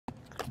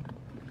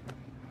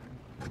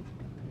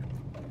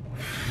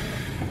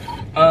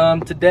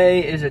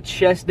Today is a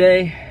chest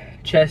day,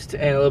 chest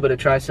and a little bit of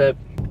tricep.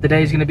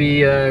 Today is gonna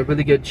be a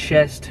really good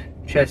chest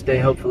day,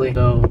 hopefully.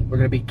 So we're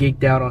gonna be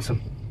geeked out on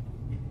some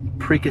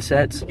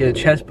pre-cassettes, get a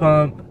chest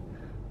pump,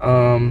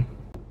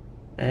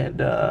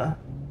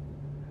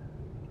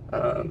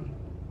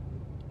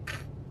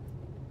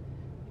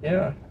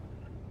 yeah.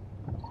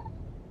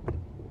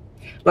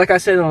 Like I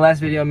said in the last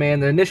video, man,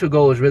 the initial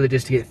goal is really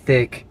just to get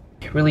thick,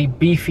 really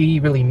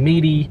beefy, really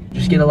meaty,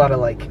 just get a lot of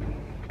like,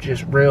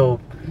 just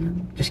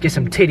get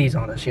some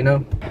titties on us, you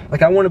know?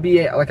 Like I want to be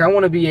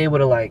able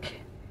to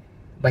like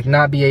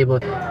not be able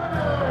to.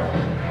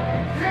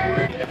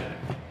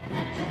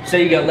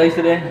 Say you got legs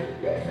today?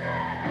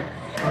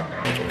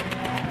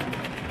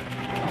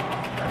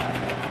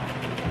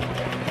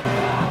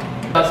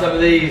 Some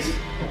of these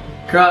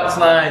crop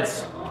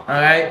slides,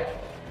 alright?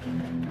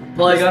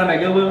 Well, you got them at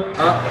Goodwill?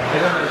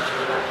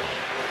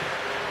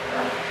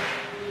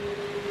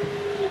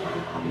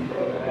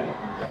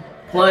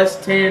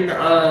 Plus 10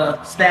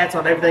 stats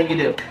on everything you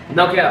do.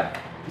 No cap.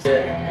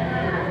 That's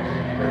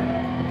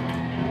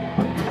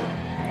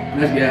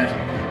gas.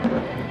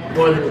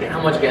 More than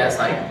how much gas?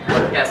 Like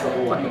what gas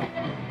level? What?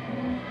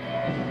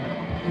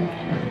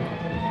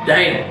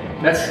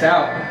 Damn. That's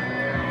stout.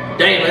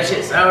 Damn, that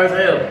shit's sour as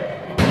hell.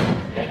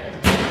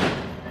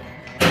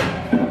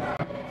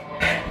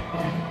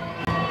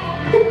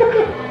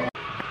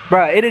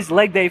 Bruh, it is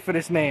leg day for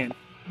this man.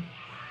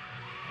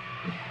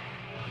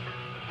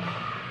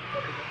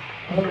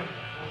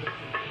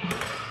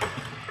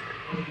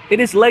 It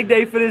is leg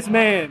day for this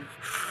man.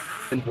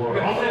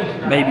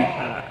 Maybe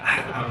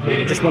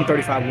just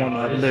 135 warm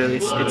up. Literally,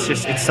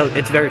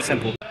 it's very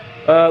simple.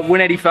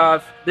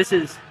 185. This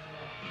is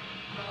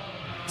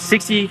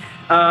 60.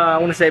 I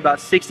want to say about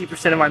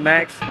 60% of my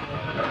max.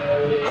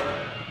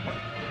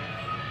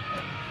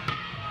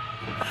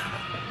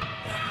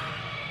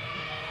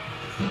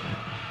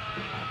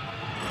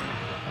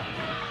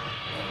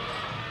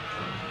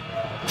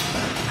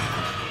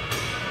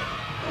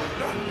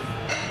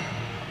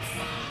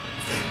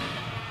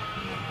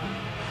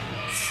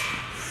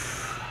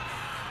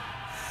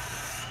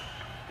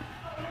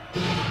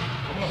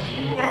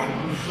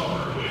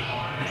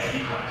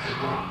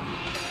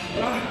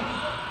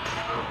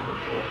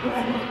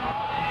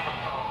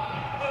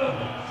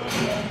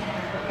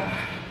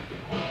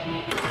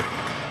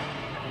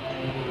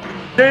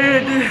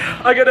 Dude,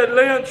 I got a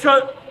lamp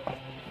truck.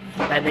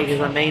 That nigga's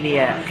a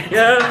maniac.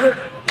 Yeah.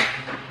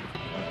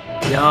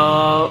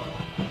 Yo.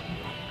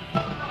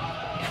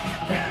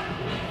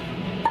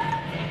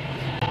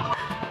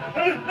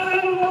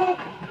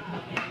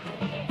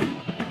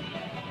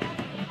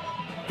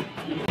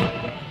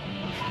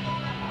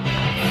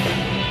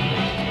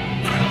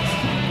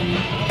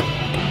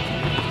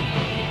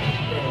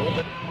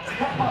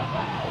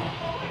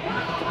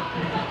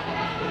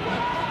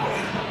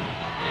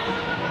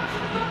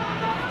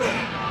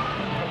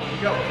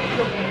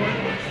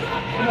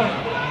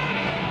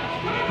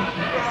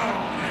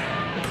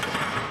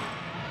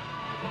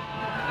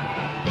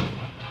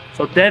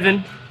 So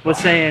Devin was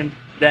saying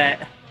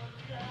that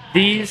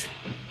these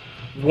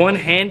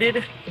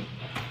one-handed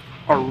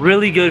are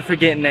really good for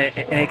getting an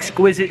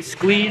exquisite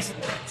squeeze.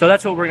 So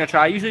that's what we're gonna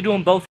try. I usually do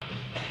them both.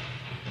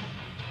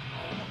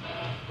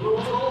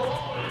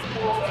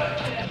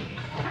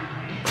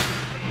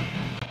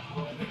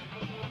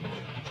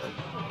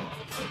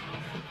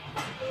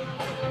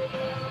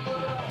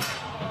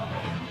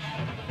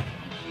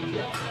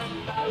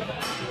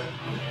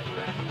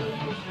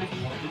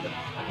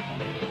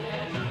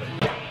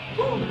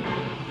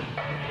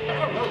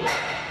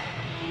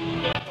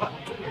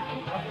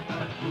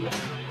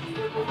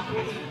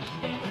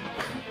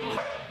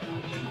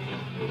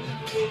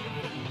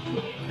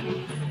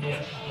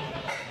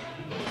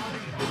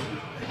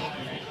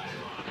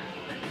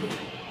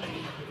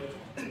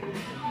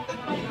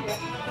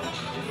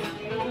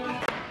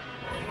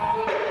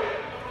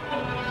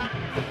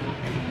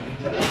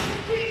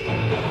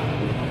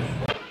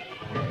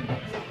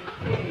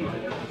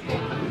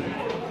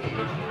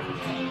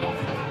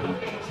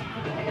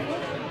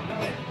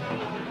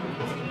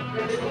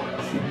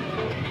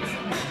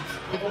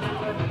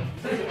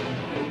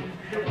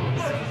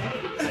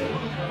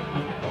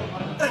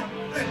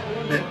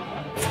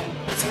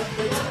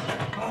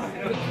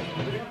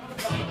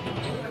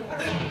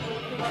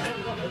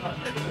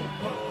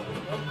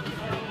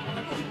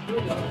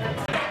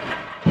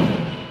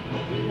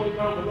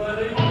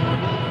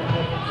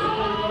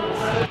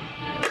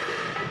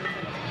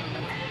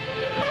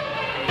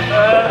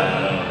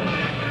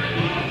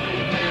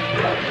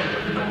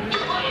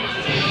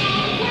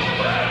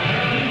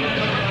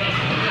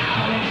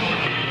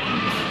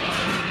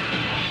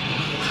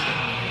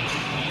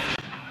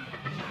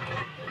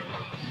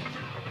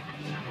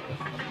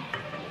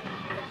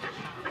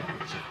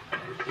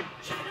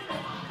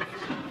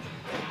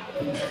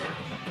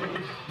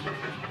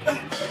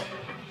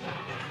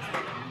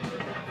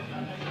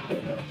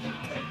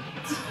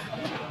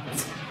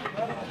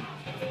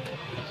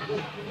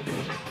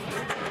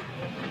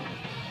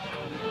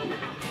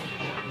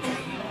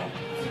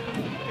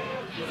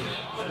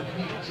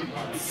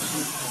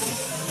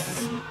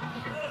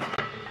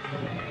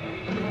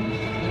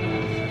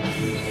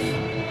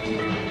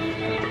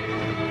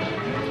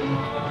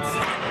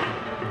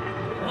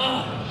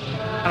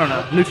 I don't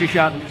know,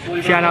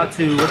 NutriShop. Shout out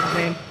to, what's his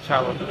name?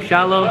 Shallow.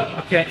 Shallow.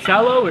 Okay,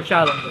 Shallow or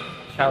Shallow?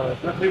 Shallow.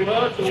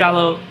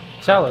 Shallow.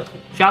 Shallow.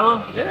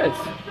 Shallow? Yes.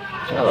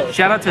 Shallow.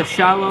 Shout out to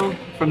Shallow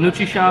from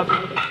NutriShop.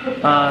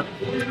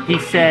 He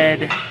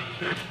said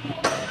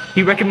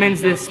he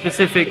recommends this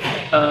specific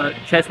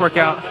chest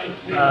workout,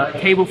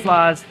 cable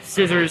flies,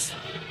 scissors,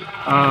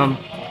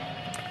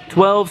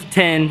 12,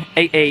 10,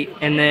 8, 8,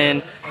 and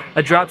then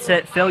a drop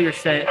set, failure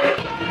set.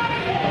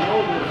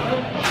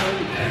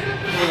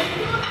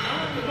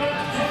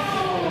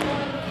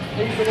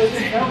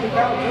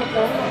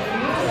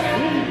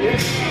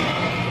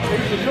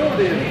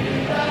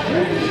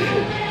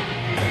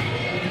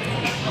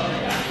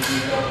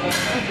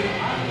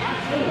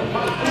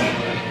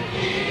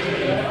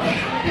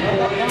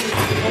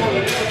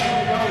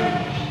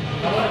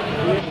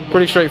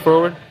 Pretty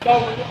straightforward.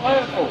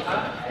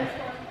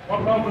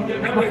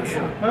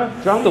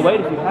 Drop the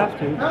weight if you have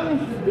to.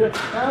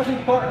 How's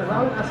each partner?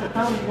 I said,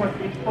 how many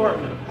want each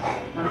partner?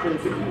 I said,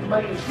 if he's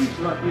making sheets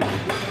like this,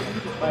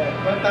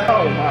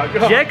 oh my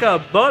God.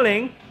 Jacob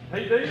bowling,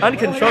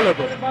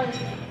 uncontrollable.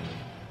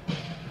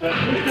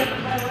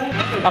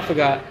 I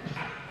forgot.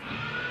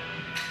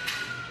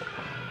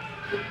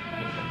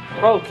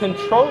 Bro,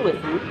 control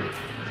it, dude.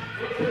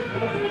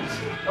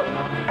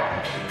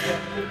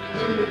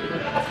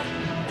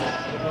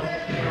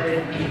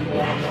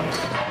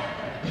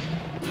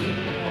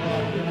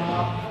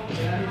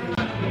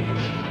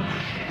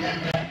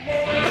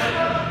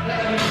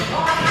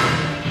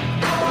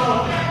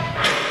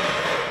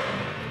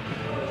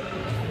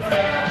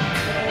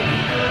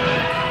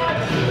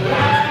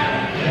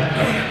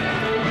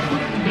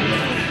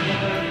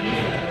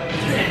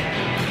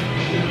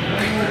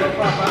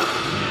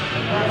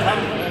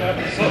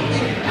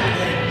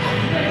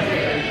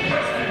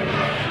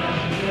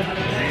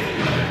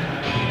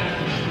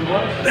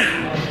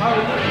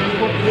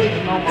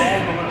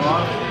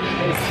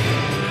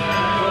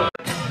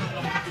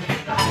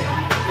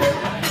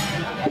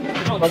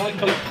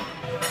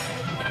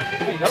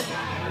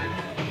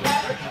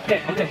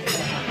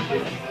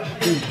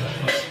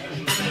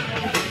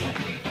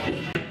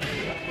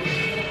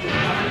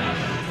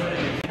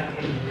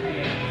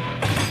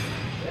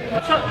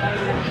 What's up?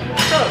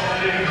 What's up?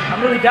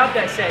 I really doubt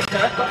that set,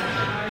 cut.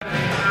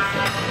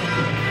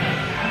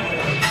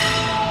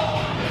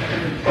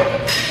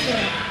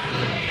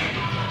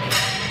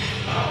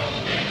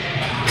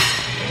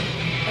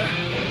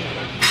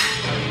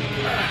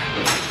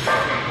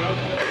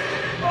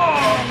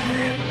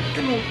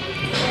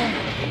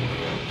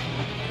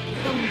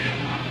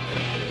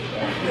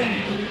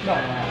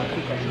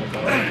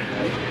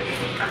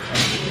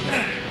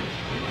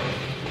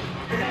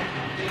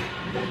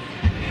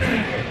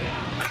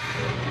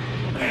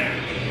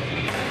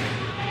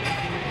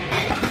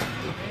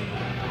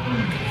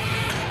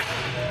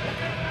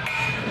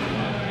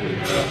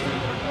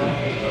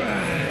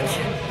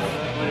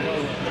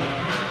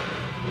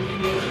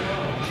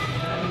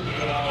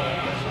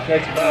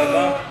 Stretch it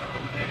out.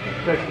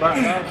 Stretch it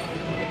out.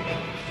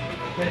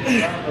 Stretch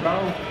it out.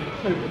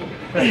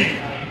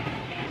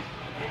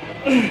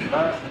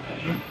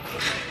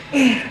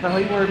 Now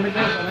he worried me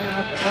down.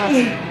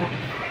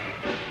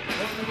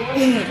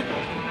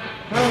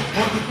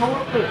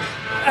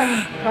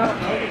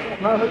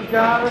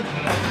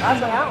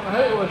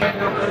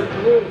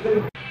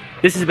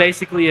 This is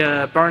basically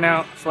a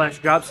burnout slash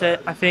drop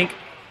set, I think.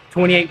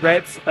 28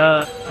 reps.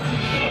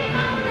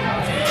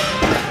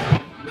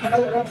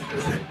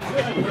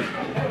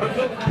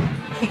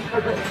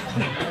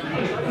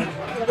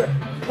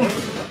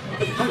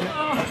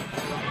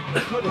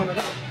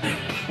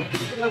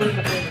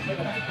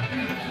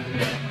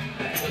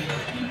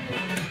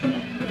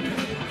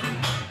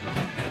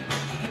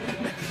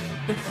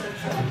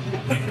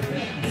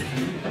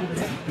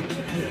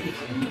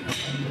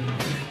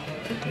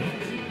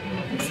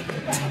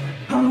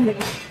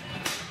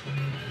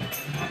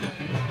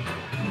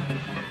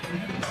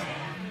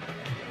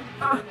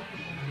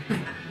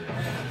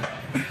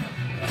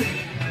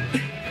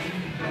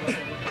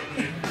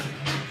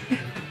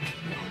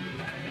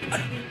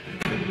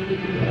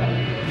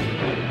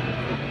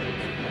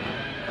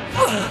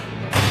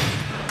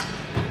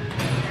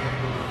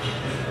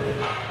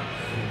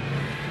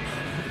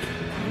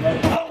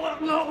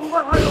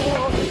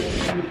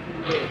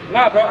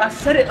 Nah, bro, I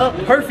set it up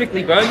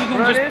perfectly, bro. You can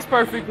Bro, just... it is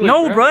perfectly.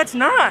 No, bro, it's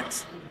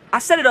not. I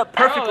set it up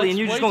perfectly, and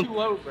you're just way gonna... too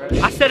low, bro.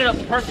 I set it up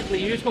perfectly,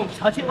 and you're just gonna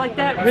touch it like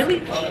that?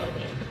 Really?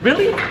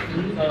 Really?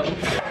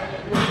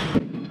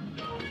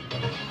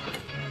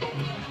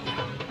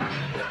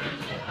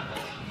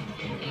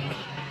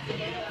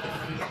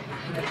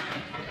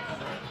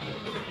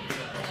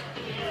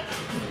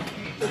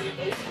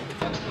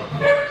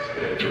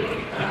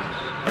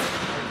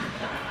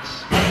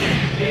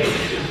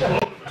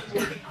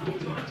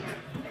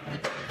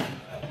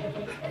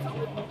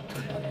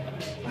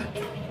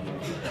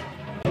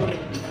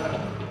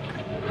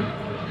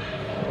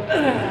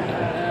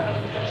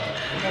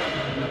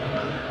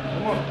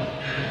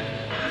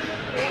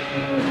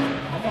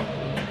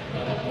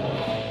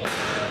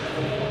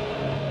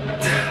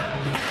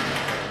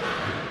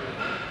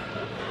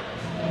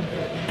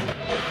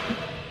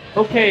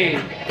 Okay.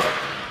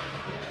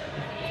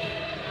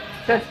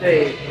 Chest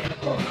day.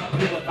 Come on.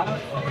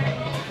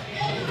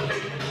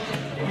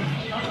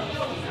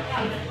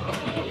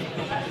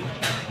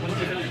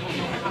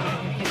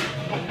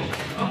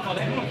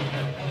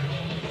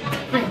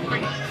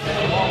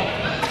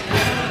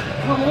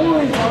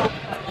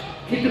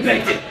 Hit the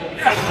bacon.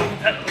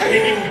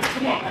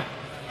 Come on.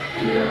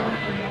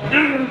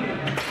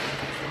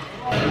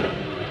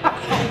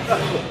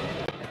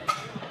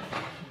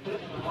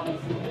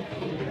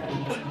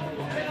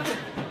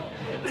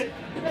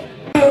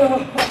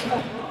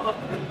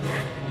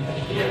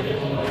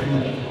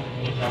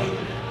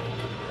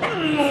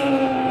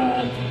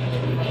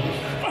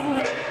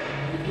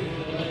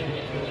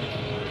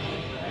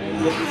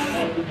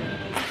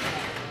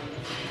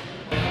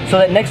 So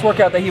that next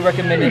workout that he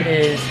recommended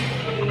is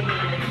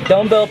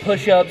dumbbell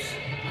push-ups,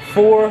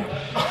 4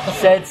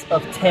 sets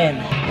of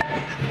 10.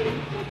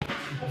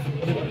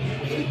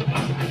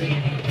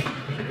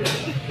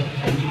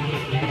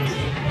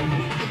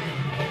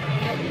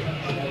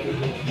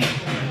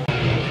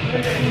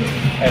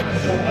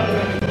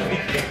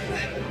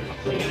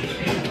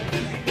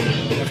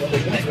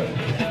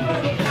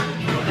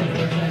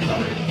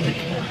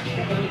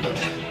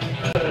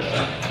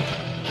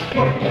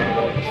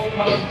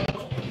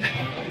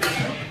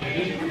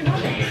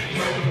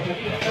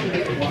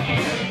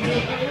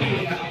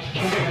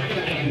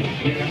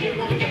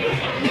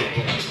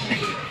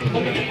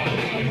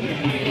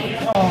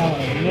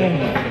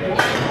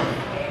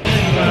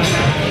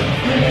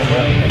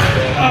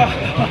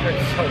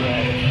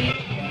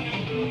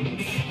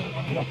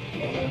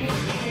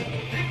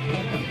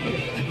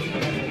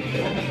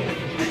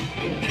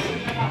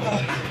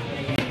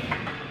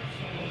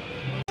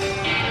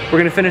 We're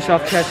gonna finish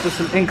off chest with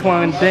some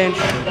incline bench.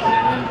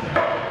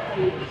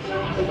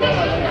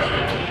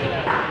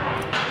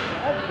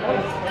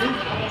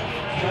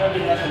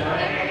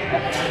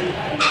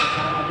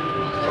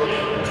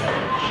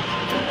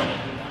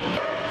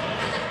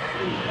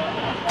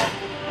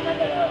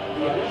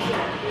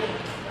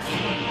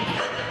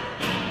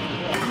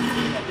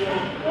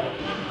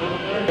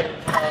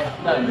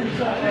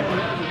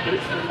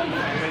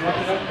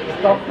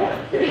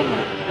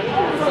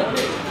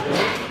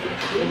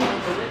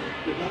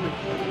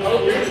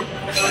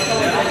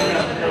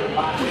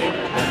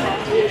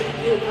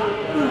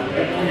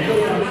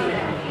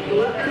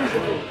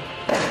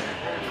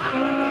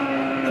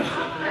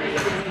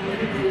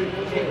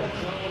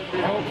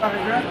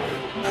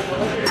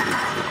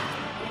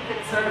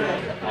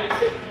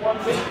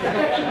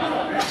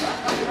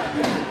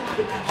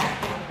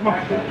 Come on,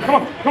 come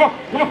on, come on,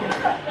 come on.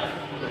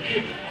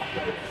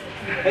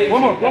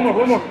 One more, one more,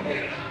 one more.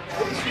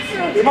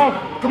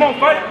 Come on,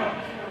 fight.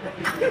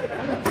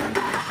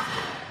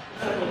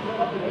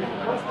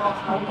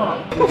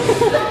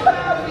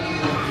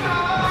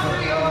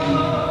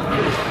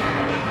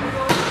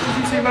 Did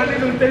you see my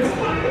little face?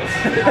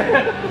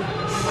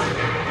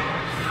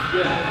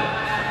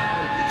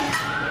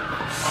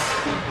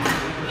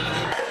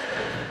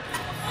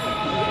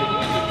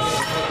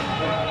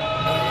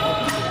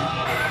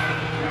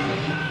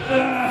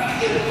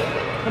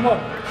 Come on.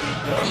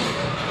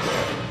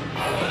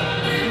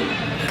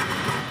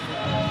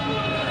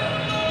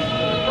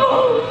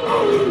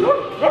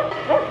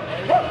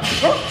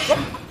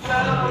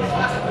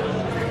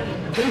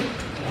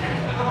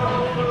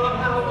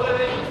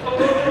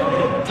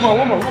 Come on,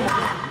 one more.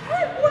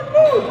 One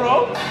more, bro.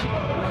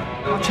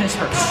 My chest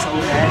hurts so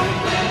bad.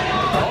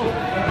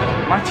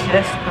 My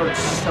chest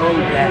hurts so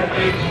bad.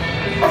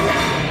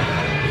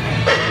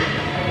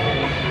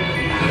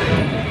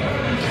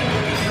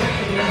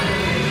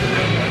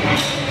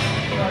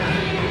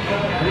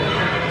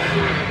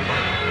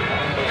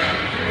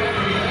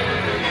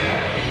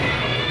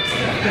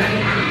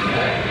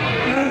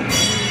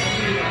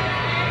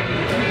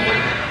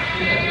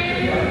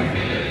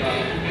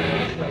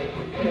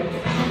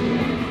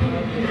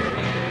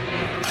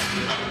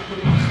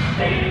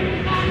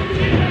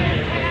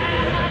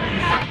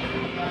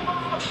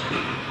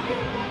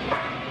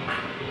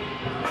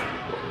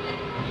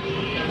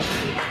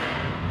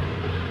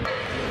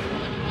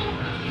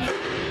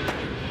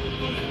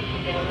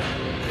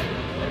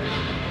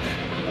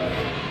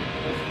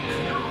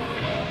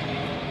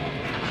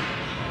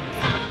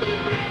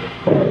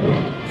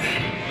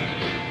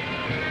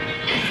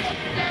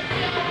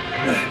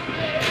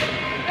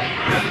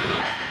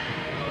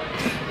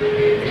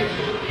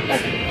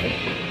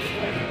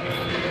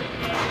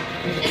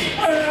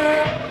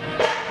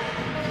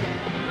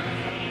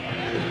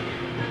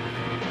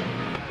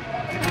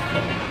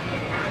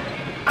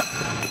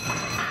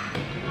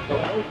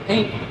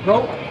 Ain't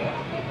broke.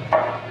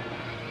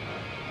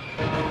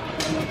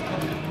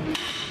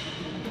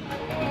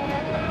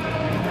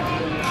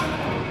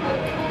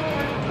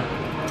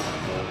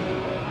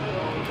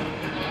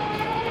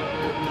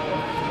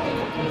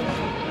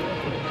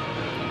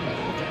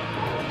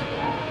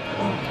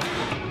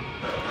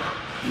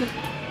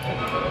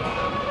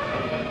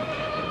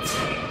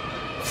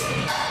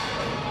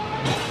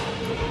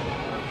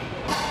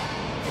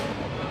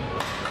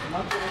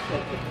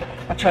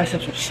 My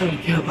Triceps are so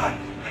good.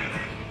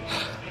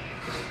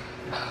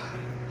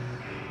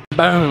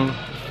 Boom.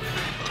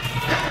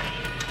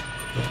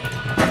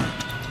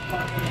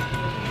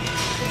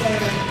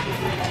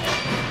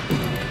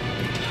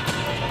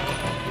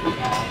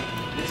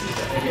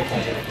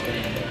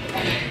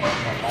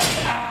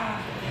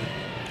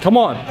 Come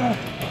on.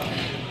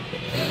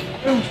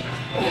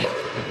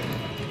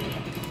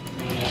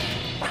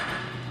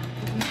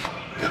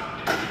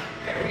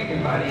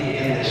 Everybody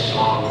in this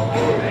song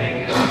will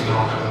make us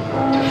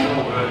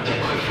feel good to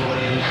quickly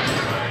in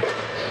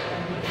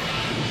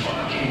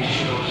fucking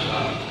shows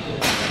up.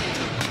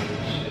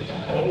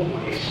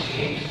 Always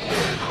seems to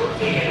put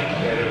me in a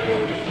better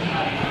mood.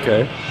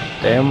 Okay.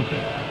 Damn.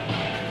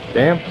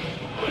 Damn.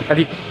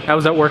 How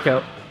was that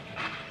workout?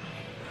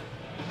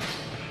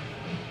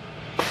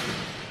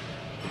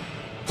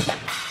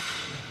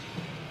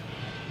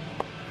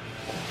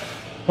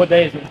 What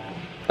day is it?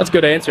 That's a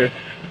good answer.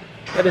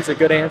 That is a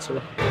good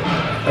answer.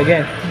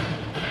 Again.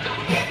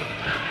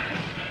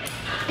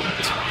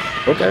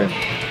 Okay.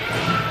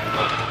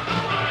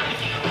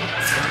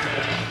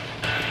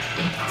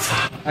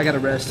 I gotta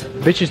rest.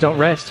 Bitches don't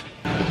rest.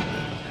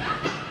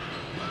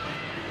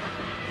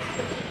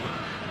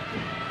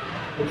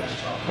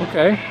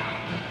 Okay.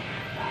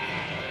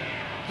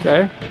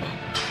 Okay.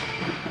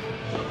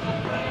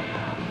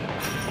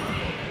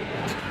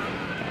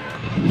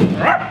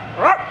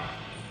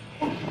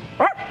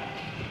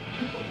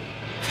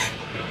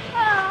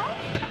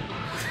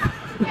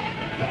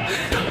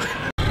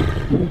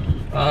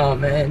 Oh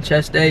man,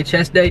 chest day,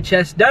 chest day,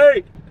 chest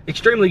day.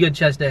 Extremely good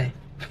chest day.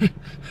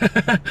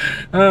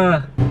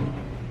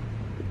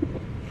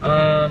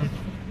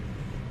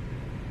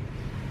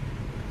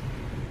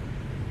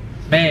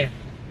 Man,